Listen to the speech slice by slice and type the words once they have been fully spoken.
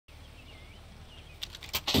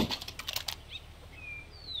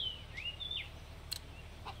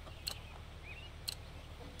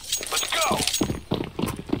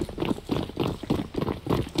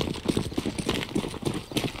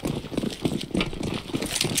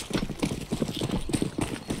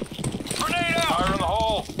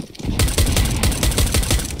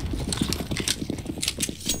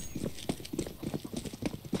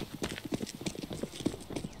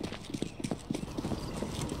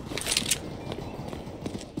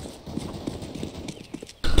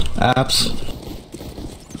Apps.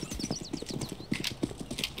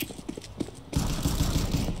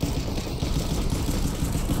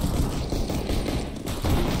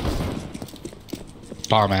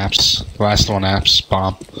 Bomb apps. Last one apps.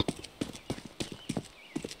 Bomb.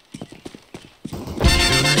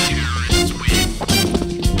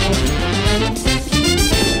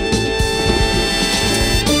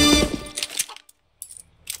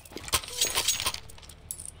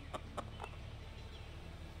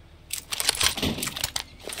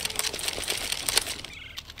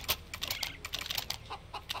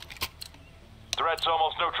 Threat's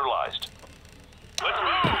almost neutralized. Let's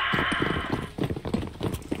move!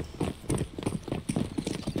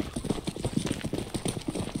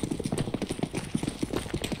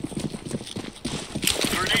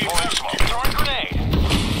 Deploying smoke. Throwing grenade!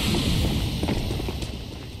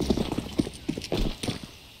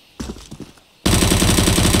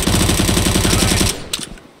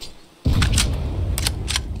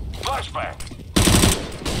 Flashbang!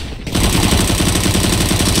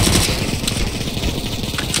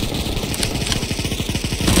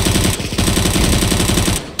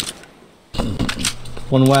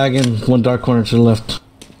 One wagon, one dark corner to the left.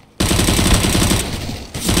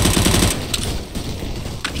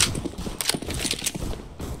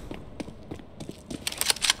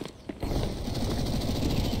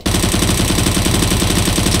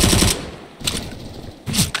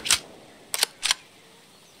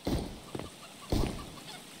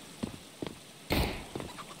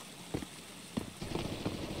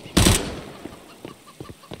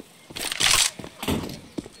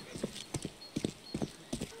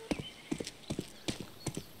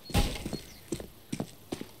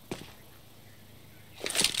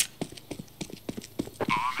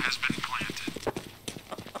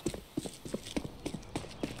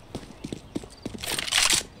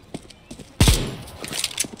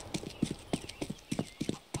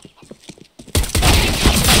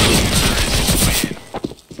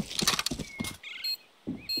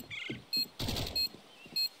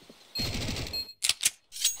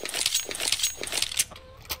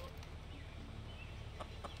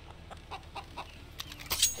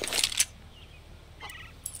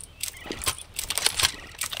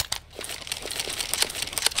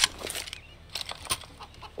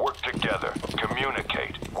 Work together.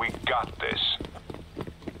 Communicate. We got this.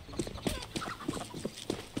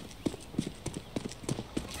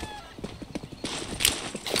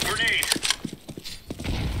 Grenade!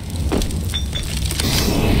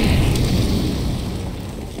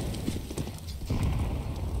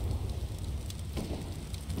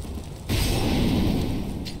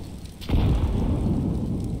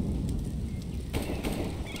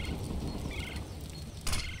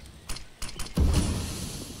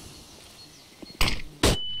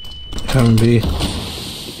 Coming B.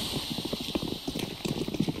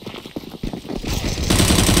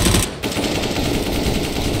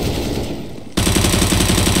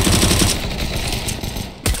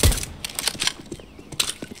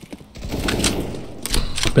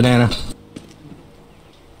 Banana.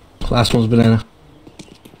 Last one's banana.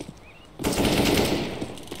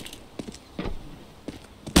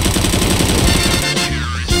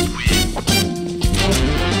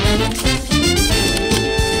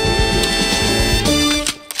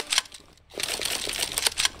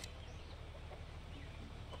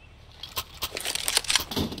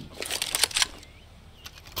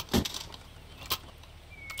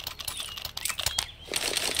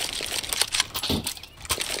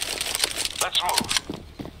 Let's move.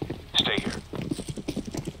 Stay here.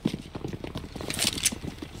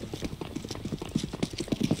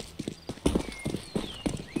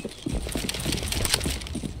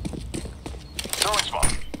 Throwing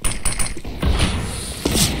smoke.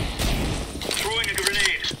 Throwing a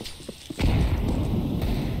grenade.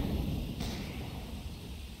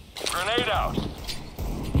 Grenade out.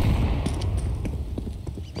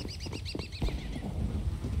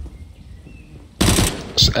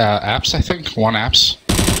 Apps, I think. One apps.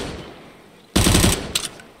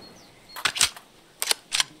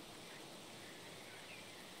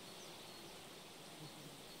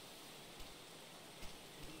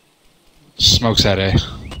 Smokes at A.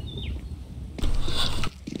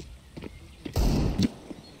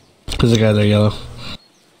 There's a guy there, yellow.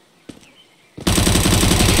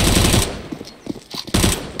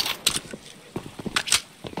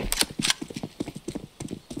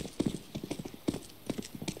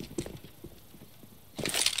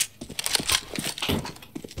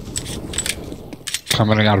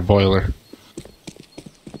 Coming out of boiler.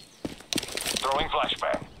 Throwing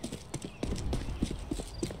flashbang.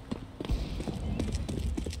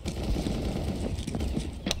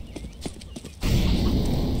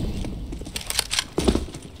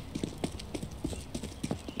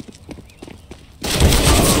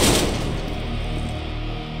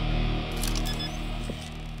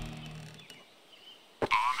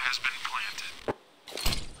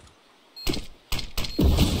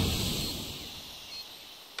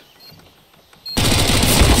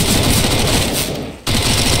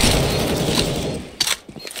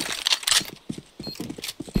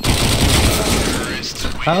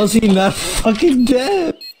 How is he not fucking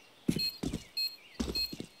dead?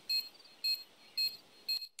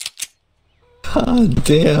 God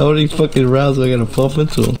damn, how many fucking rounds am I gonna pump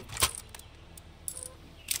into him?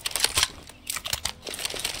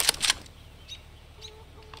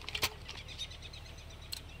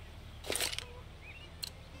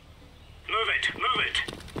 Move it, move it.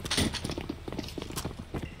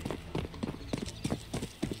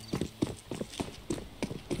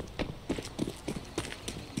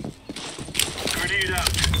 Grenade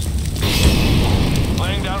out.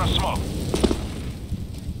 Laying down a smoke.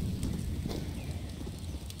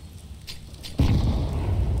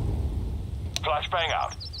 Flashbang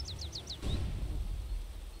out.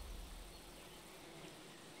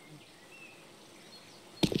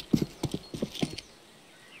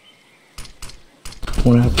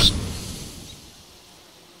 What happens?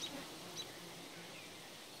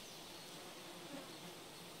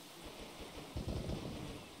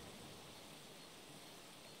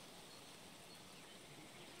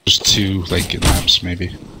 There's 2 like maps maybe.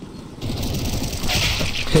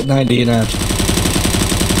 Hit 90 now.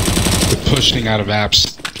 They're pushing out of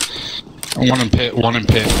apps. One in pit, one in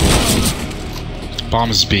pit. Bomb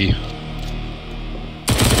is B.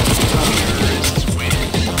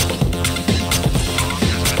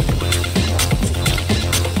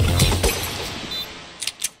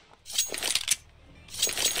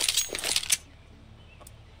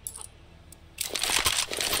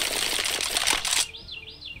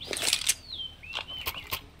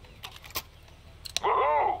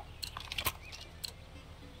 Woohoo!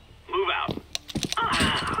 Move out.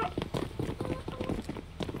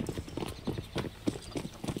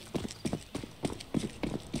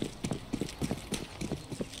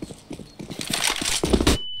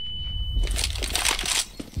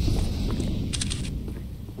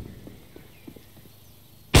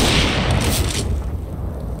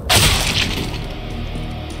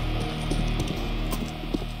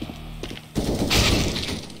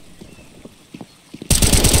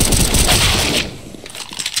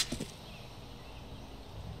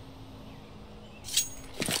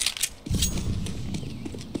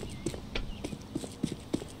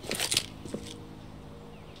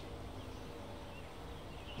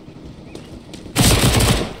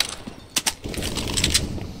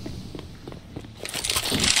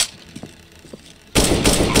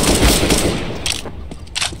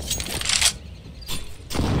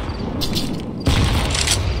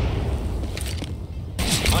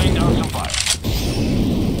 Laying down some fire.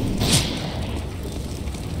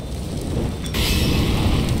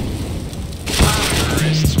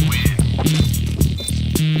 Terrorists win.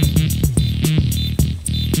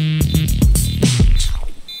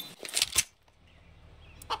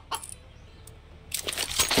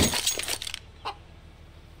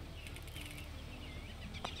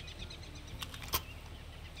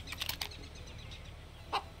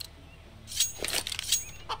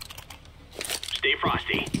 Stay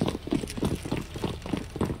frosty.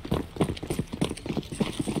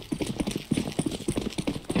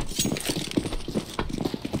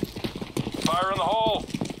 Fire in the hole.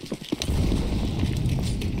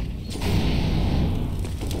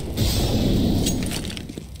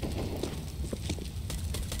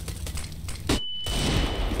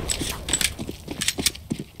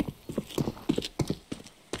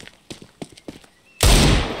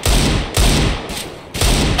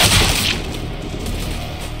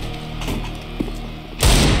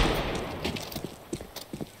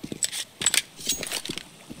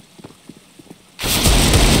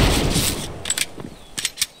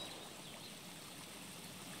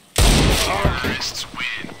 Terrorists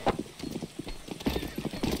win.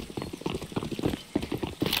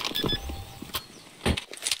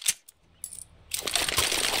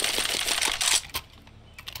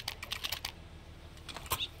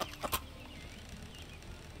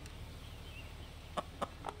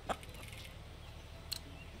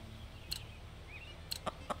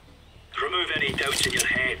 Remove any doubts in your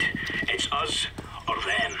head. It's us or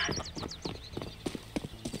them.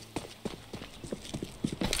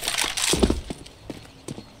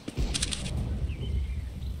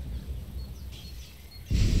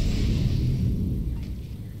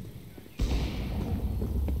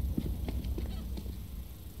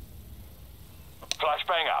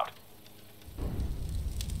 Flashbang out.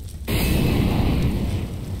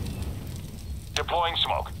 Deploying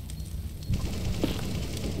smoke.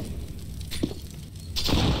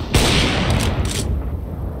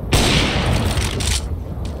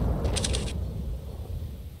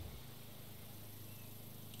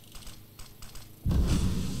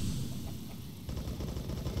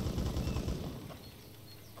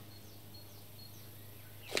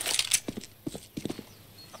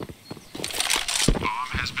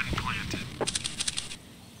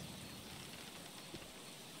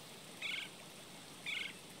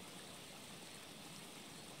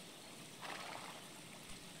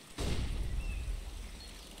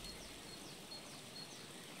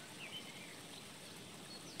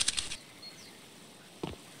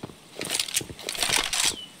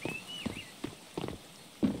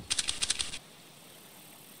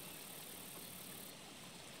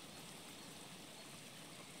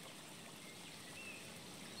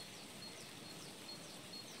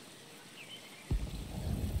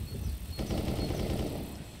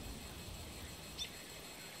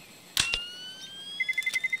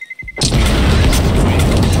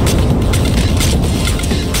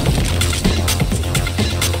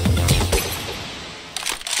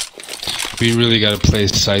 We really gotta play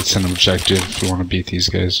sights and objective if we want to beat these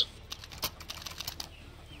guys.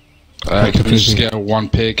 I can just get one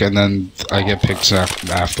pick and then I get picks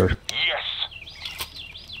after. Yes.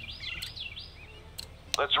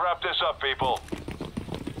 Let's wrap this up, people.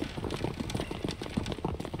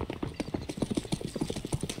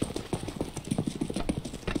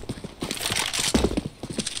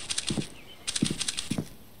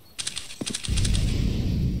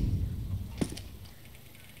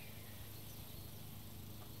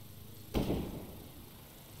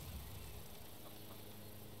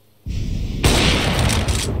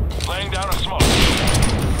 Laying down a smoke.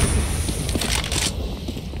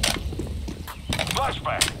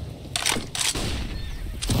 Flashback.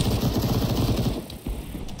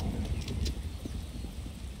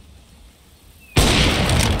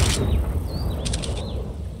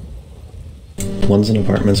 One's in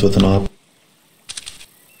apartments with an op.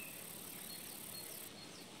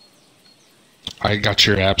 I got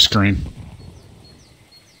your app screen.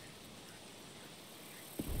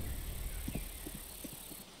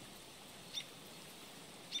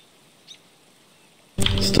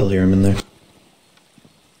 Still hear him in there.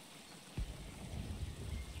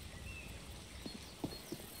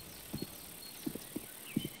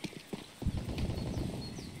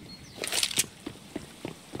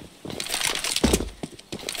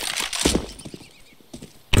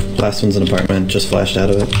 Last one's an apartment, just flashed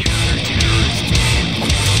out of it.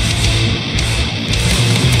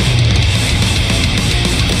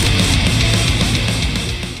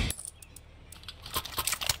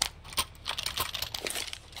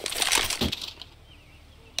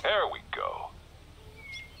 There we go.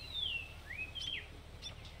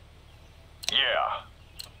 Yeah.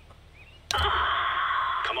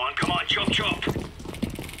 Come on, chop chop.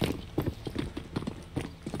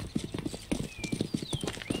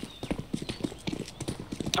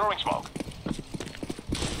 Throwing smoke.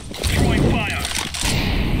 Throwing fire.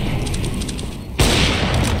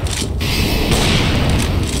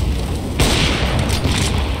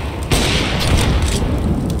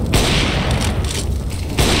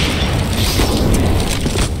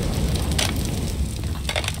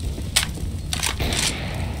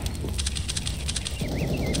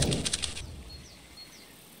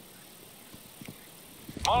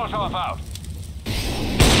 Molotov out.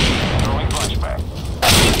 Throwing flashback.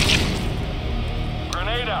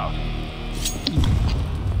 Grenade out.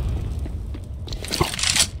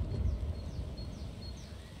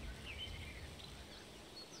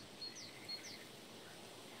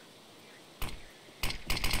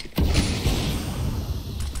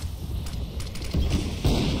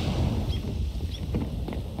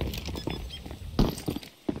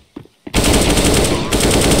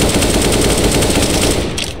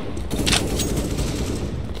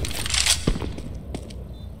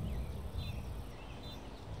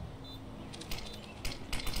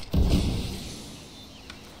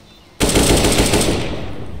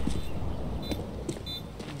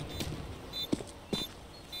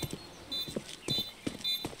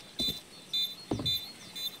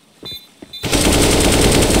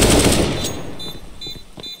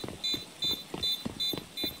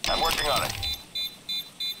 I'm working on it.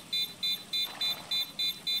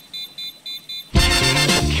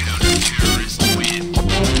 Counter-terrorist win.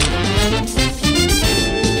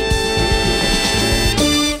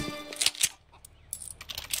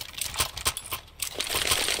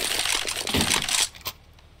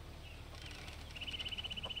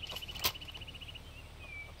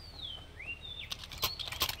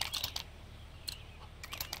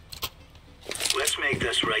 Let's make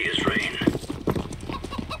this right as rain.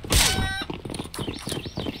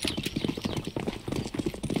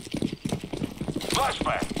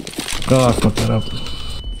 Flashback. Oh, I fucked that up.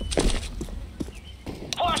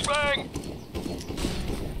 Flashbang.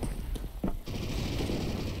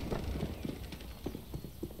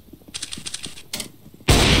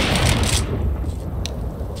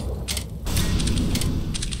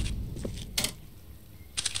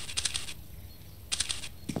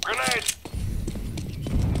 Grenade.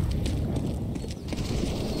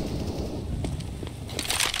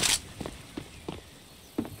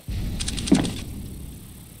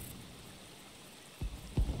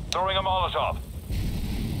 Throwing a Molotov.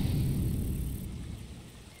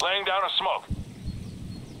 Laying down a smoke.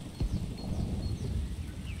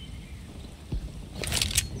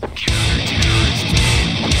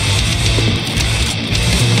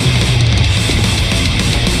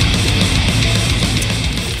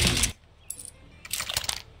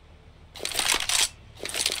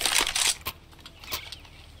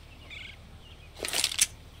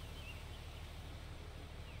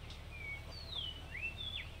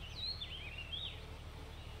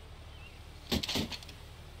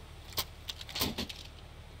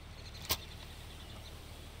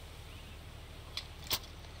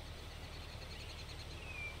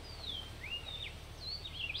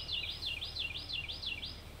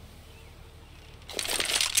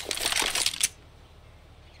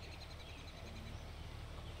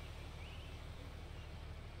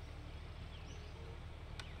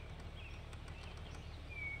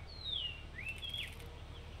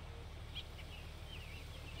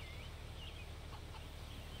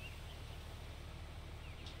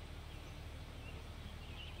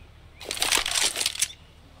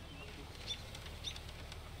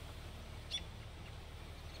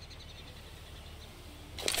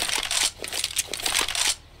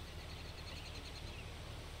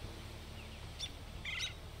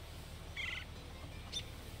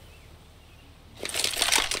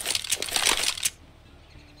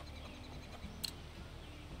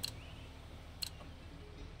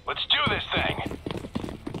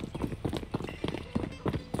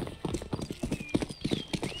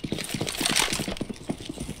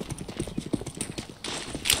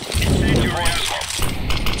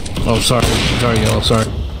 Oh, sorry. Sorry, yellow. Sorry.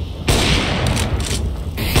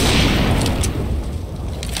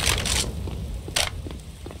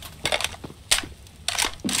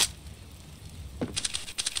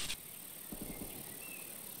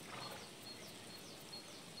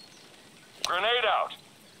 Grenade out.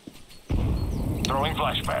 Throwing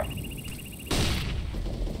flashbang.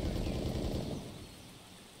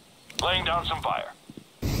 Laying down some fire.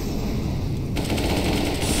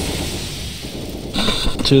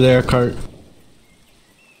 Two there, cart.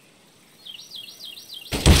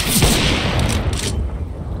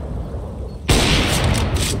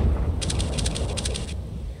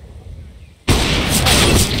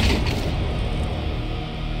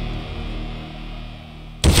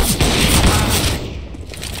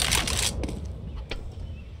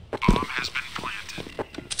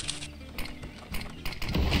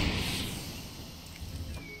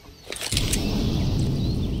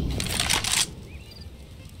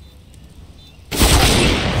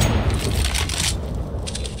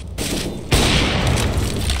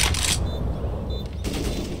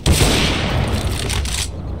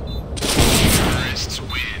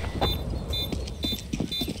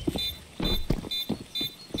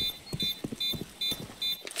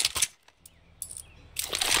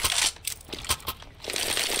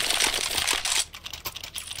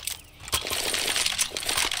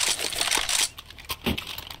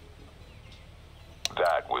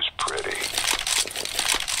 That was pretty.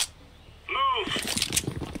 Move!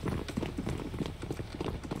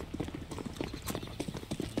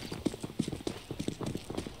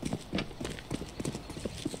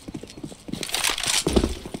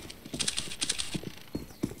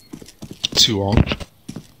 2 on.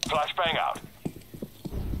 Flashbang out.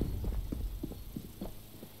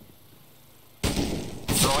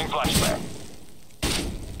 Throwing flashbang.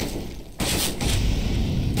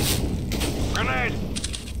 Grenade!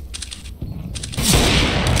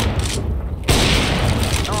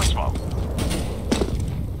 Throwing smoke.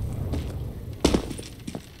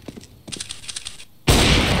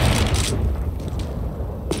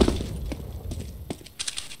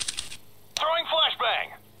 Throwing flashbang!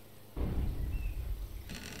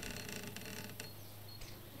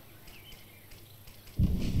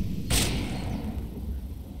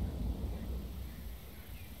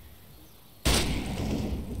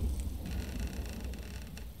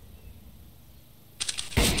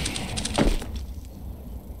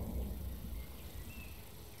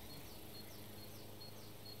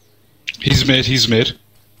 He's mid.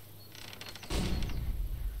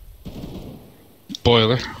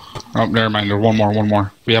 Boiler. Oh, never mind, there's one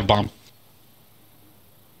more. We have bomb.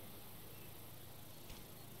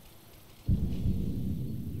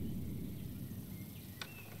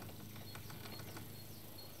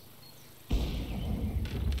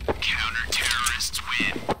 Counter-terrorists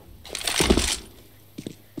win.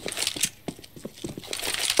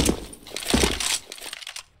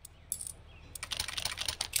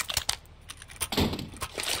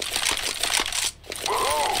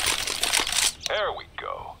 Woohoo! There we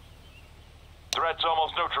go. Threat's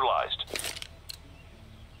almost neutralized.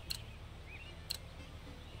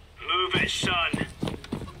 Move it, son.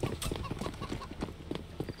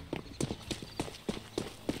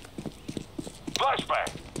 Flashbang!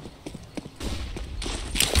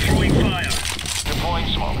 Throwing fire. Deploying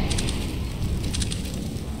smoke.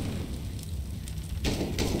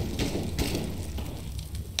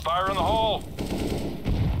 Fire in the hole!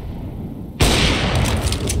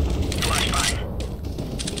 Flashbang.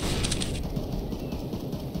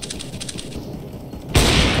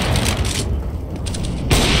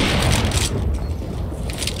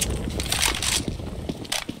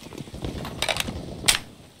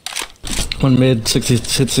 One mid, 60,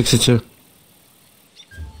 hit 62.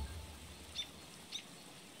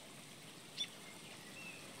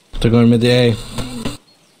 They're going mid the A.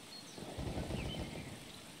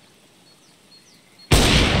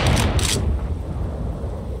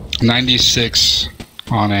 .96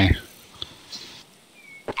 on A.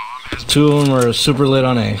 Two of them are super lit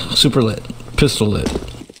on A. Super lit. Pistol lit.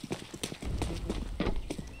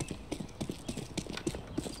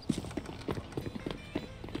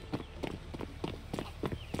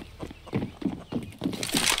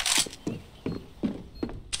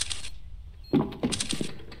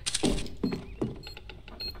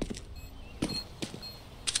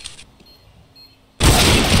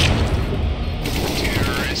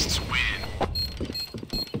 Terrorists win.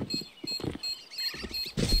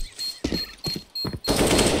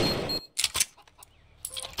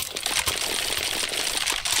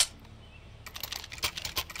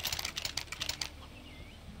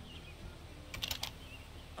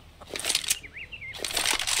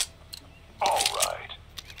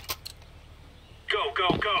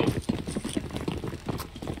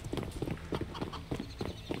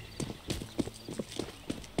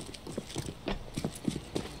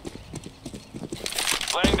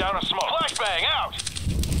 Down a smoke. Flashbang out!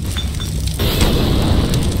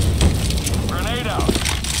 Grenade out.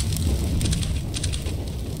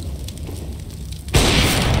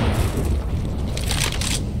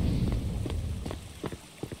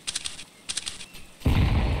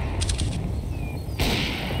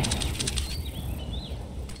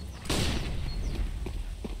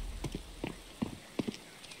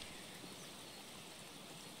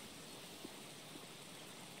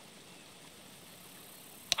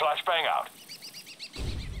 Flashbang out.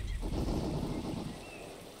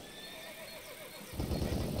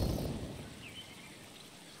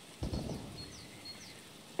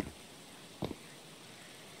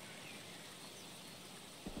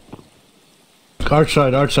 Arch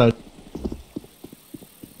side, arch side.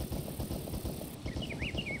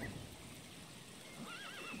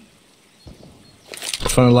 In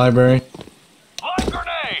front of library. Live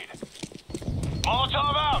grenade!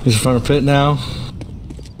 Molotov out! He's in front of pit now.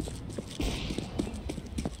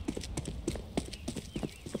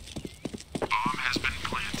 Bomb has been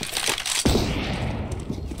planted.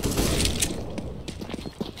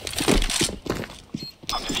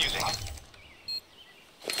 I'm defusing.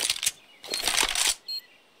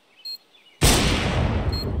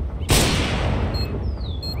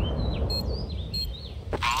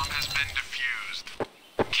 Bomb has been defused.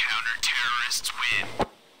 Counter-terrorists win.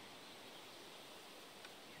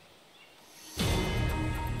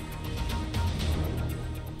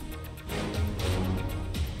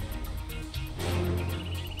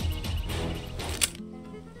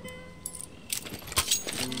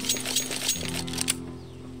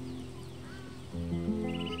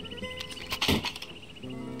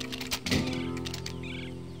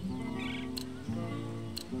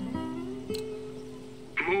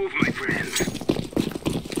 Move, my friend.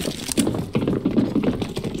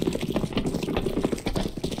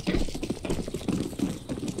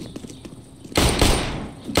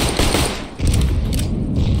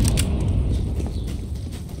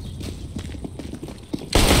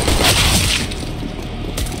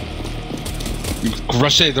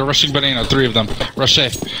 Rush A, they're rushing banana, 3 of them. Rush A.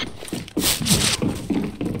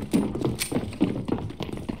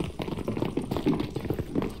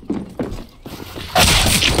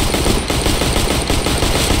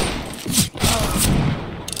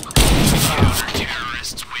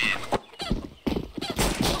 Counter-terrorists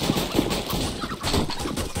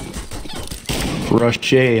win. Rush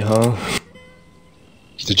J, huh?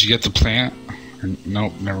 Did you get the plant?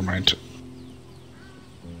 Nope, never mind.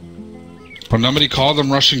 But nobody called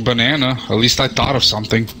them rushing banana. At least I thought of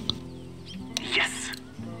something. Yes.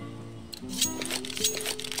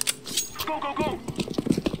 Go, go, go.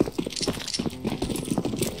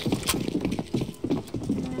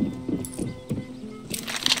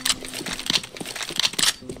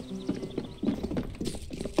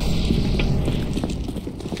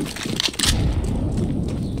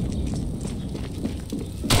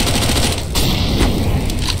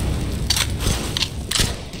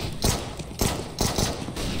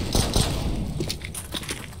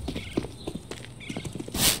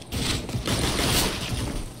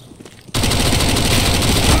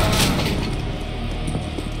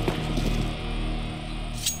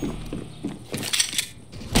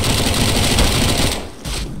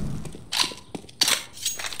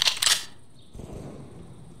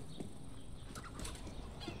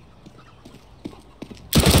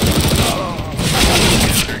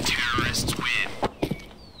 Counter-terrorists win.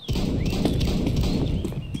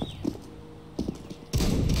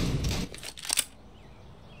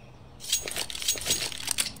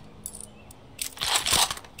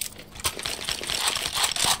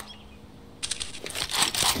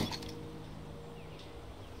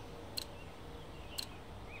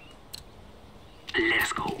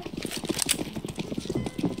 Let's go.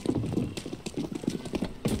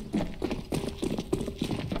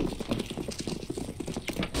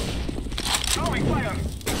 Throwing fire.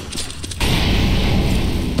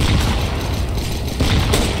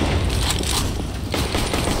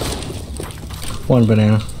 One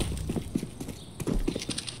banana.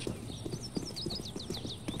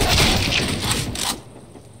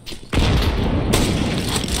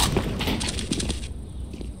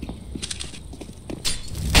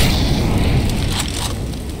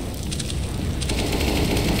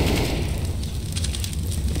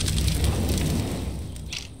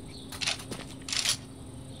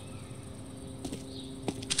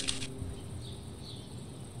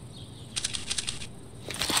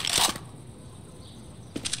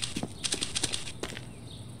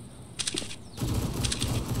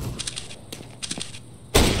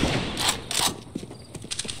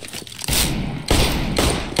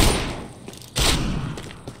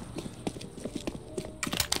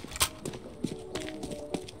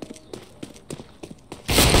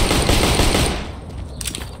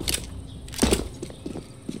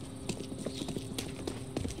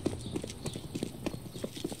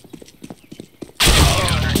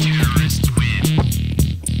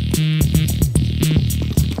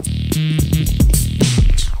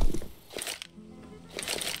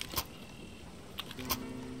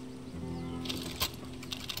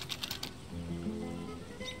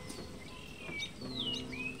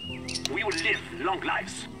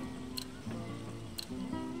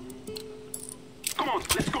 on,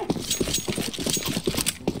 let's go.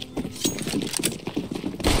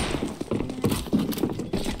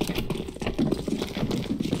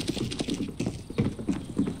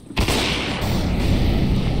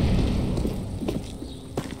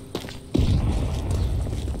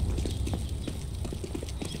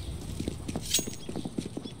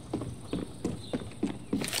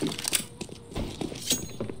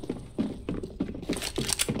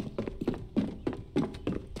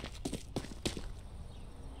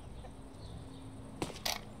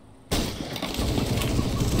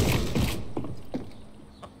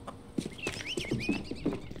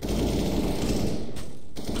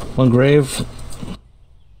 One grave.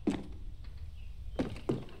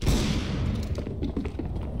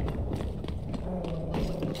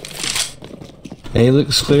 A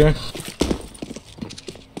looks clear.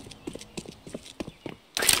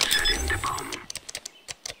 Setting the bomb.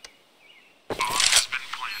 Bomb has been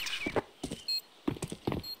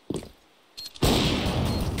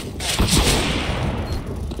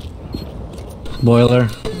planted. Boiler.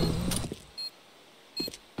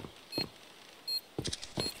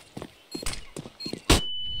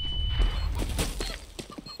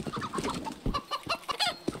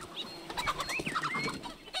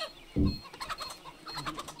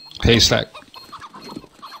 Haystack.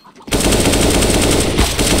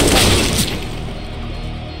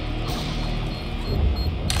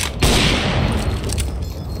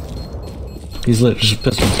 He's lit, just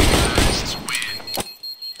pistols. Terrorists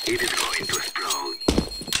win. It is going to explode.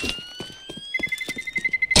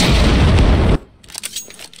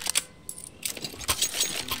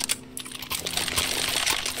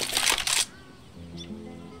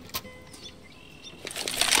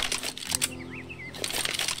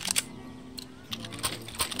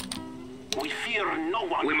 We fear no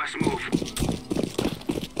one. We must move.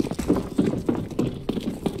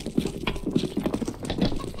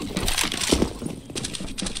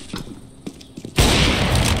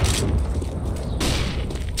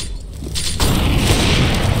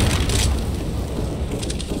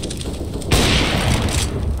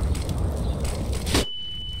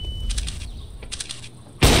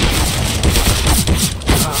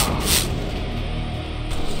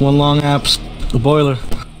 One long apps. The boiler.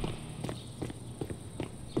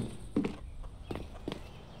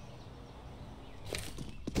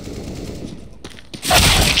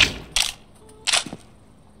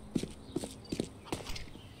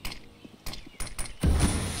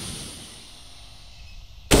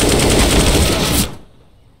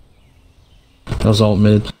 That was alt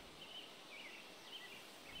mid.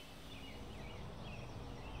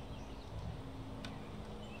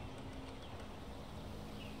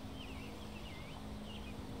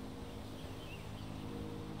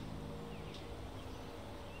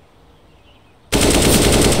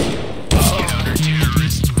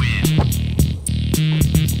 Terrorists win.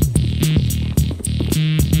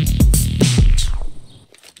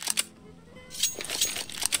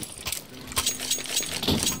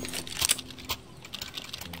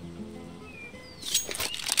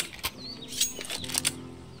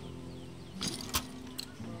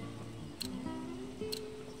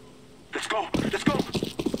 Let's go. Let's go.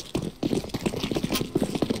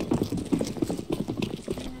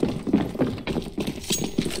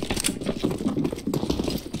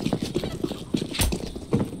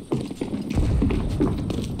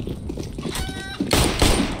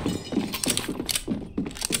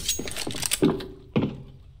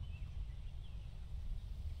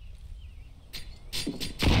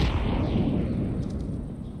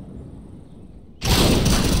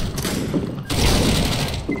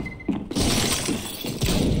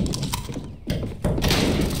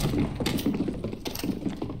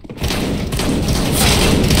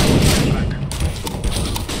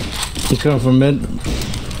 He's coming from mid.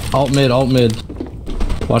 Alt mid, alt mid.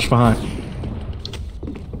 Watch behind.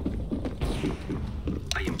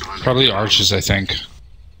 I am planted. Probably arches, I think.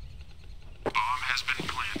 Bomb has been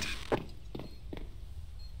planted.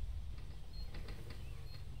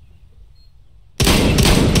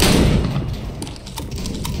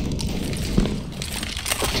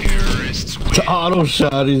 Terrorists win. The auto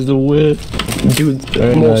shot, he's the win. Dude,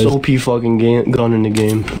 Very most nice. OP fucking gun in the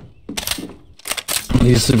game. It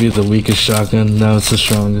used to be the weakest shotgun, now it's the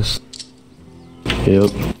strongest. Yep.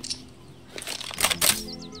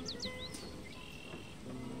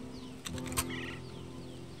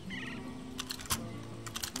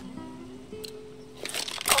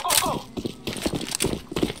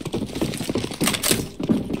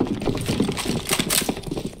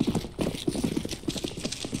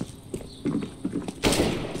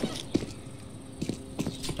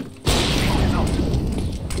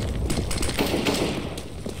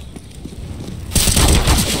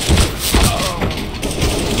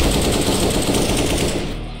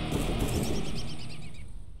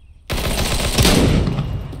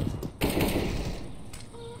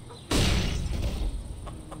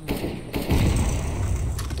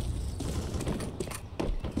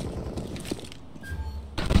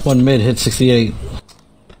 One mid hit 68.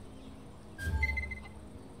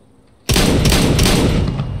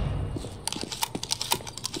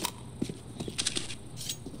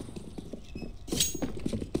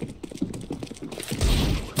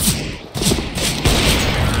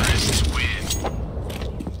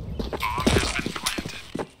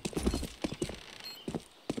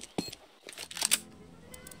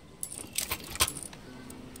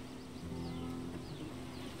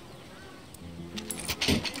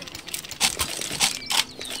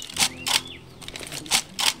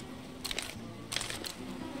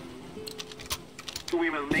 We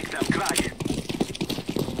will make them cry.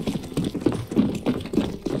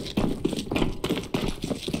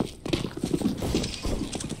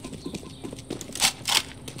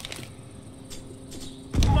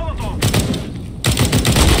 Molotov!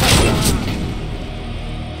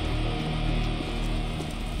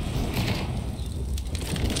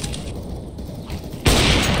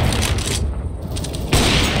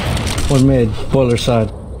 One mid, boiler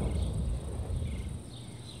side.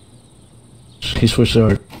 He's for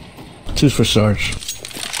Sarge. Two's for Sarge.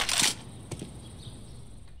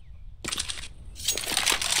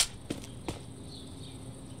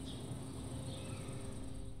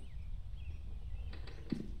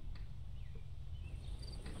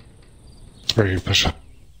 Where are you pushing?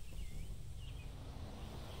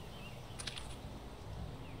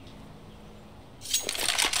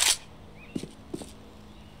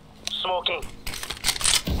 Smoking.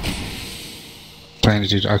 Planted,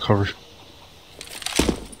 dude. I cover.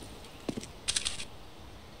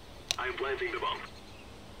 I'm planting the bomb.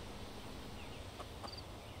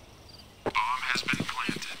 Bomb has been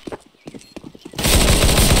planted.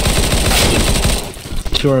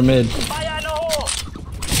 Two are mid. Fire in the hole!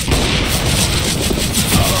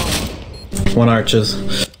 One arches.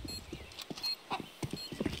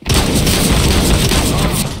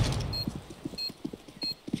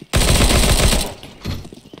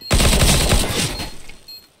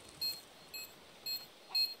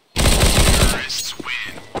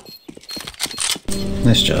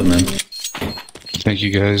 Nice job, man. Thank you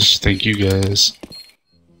guys. Thank you guys.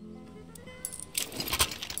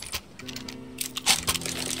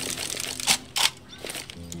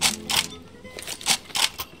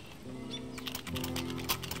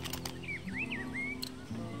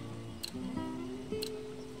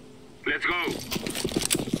 Let's go!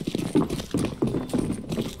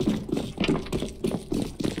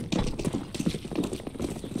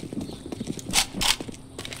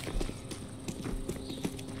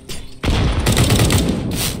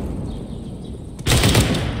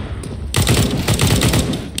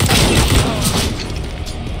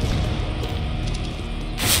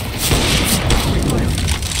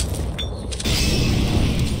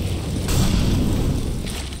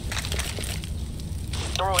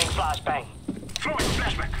 Throwing flashbang. Throwing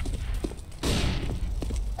flashback.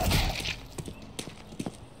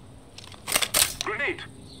 Grenade.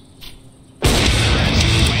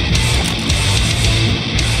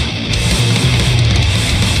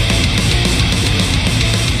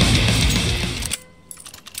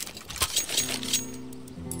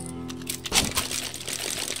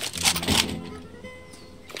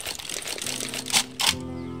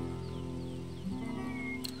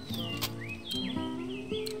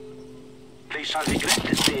 They shall regret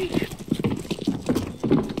this day.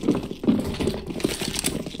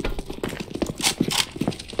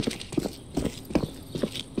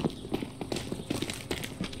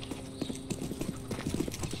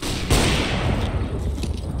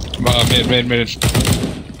 Mid.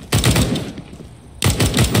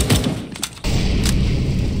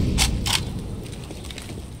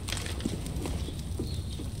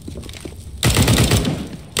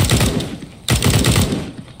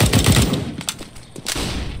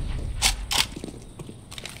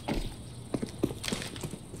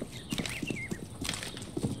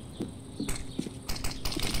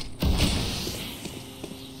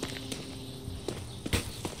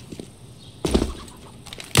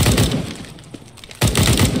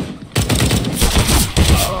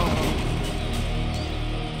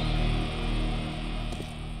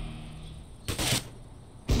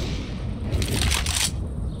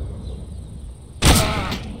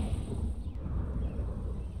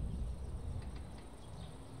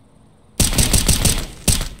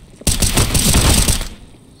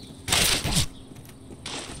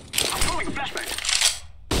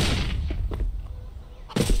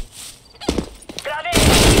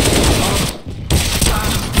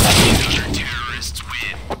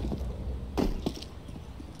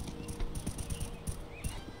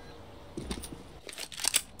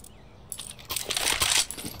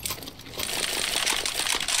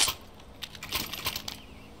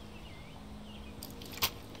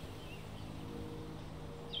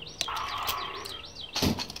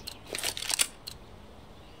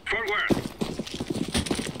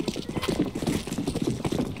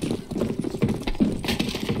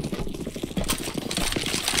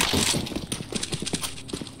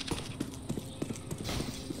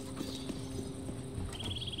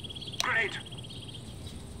 Grenade.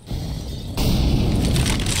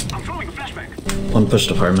 I'm throwing a flashbang. One push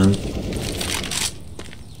department.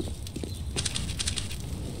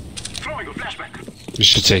 Throwing a flashbang. You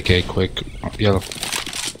should take A quick. Yellow.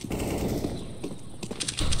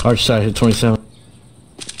 Arch side hit 27.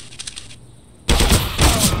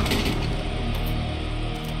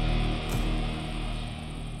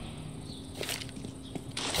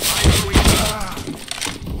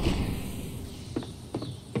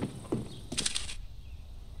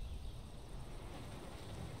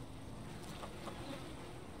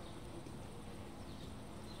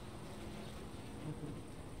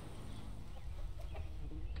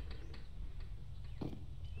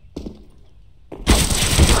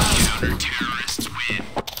 Terrorists win.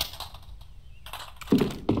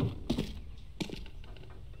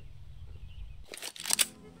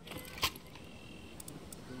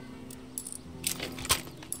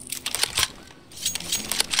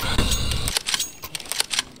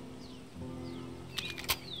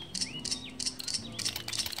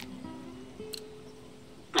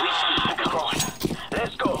 Come on,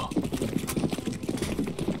 let's go.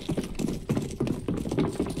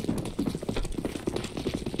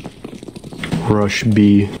 Rush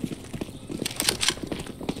B.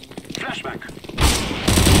 Flashbang.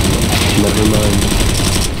 Never mind.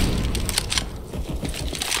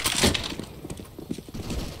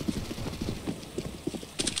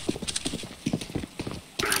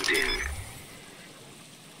 Planting.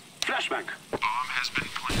 Flashbang. Bomb has been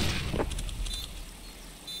planted.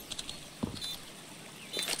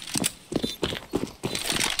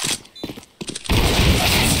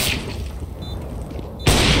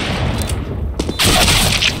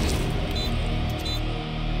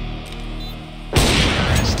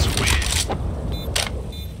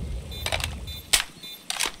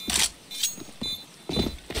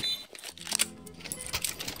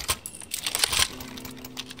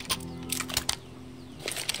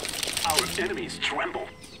 Our enemies tremble.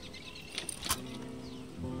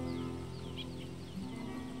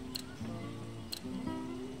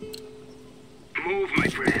 Move, my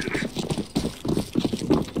friend.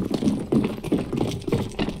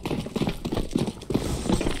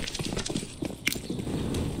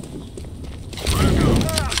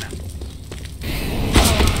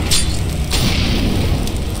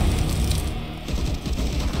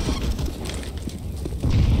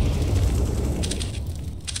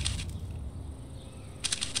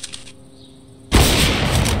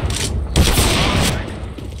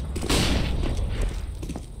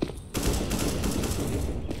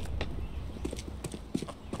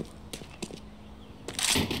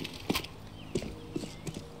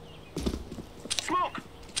 Smoke!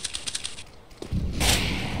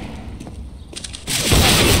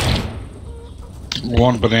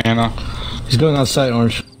 One banana. He's going outside,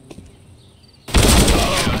 Orange.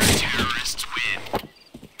 Terrorists win.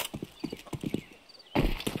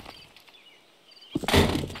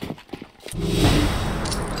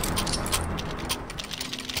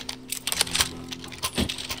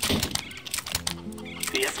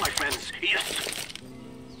 Yes, my friends, yes.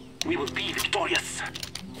 We will be victorious.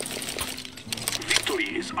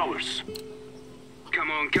 Victory is ours.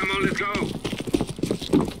 Come on, let's go.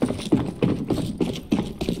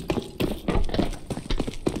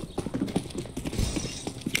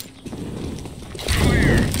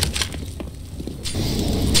 Fire!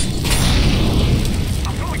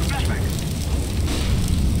 I'm throwing flashbang.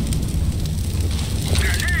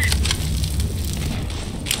 Grenade!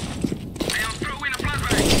 I am throwing a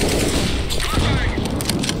flashbang.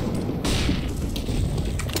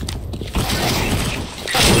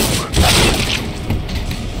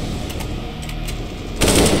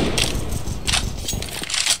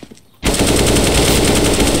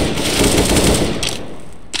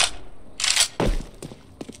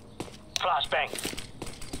 Flashbang.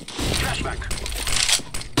 Flashbang.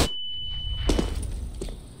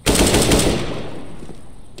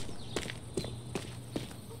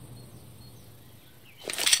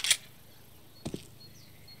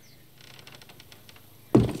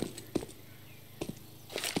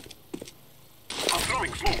 I'm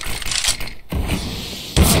throwing smoke.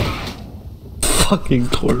 Fucking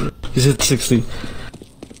quarter. He's hit 60.